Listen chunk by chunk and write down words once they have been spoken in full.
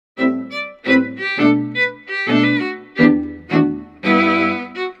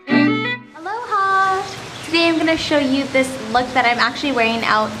show you this look that I'm actually wearing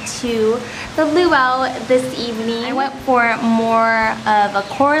out to the luau this evening. I went for more of a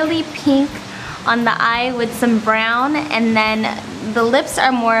corally pink on the eye with some brown, and then the lips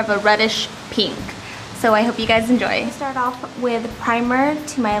are more of a reddish pink. So I hope you guys enjoy. I start off with primer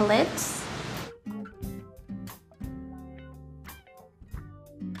to my lips.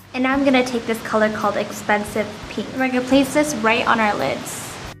 And now I'm gonna take this color called Expensive Pink. We're gonna place this right on our lids.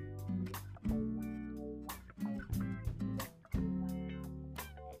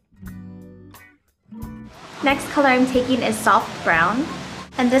 Next color I'm taking is Soft Brown.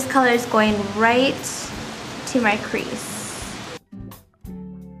 And this color is going right to my crease.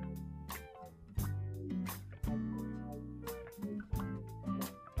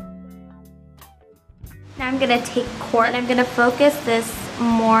 Now I'm gonna take Court and I'm gonna focus this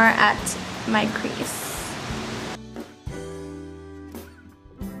more at my crease.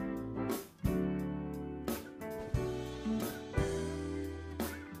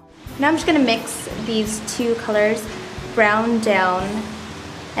 Now I'm just gonna mix these two colors, Brown Down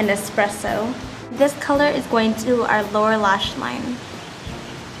and Espresso. This color is going to our lower lash line.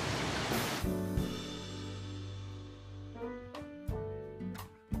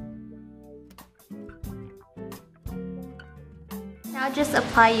 Now just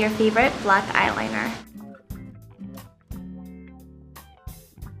apply your favorite black eyeliner.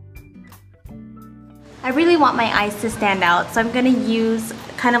 I really want my eyes to stand out, so I'm going to use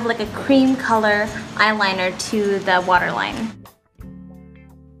kind of like a cream color eyeliner to the waterline.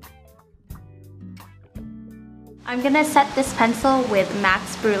 I'm going to set this pencil with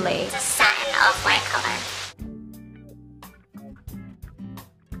Max Brulee. It's a satin off-white color.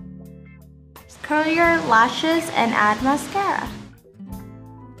 Just curl your lashes and add mascara.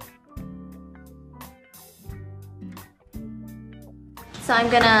 So I'm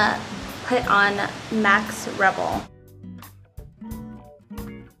going to put on Max Rebel.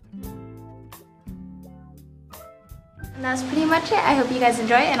 And that's pretty much it. I hope you guys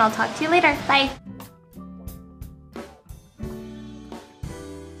enjoy, and I'll talk to you later. Bye!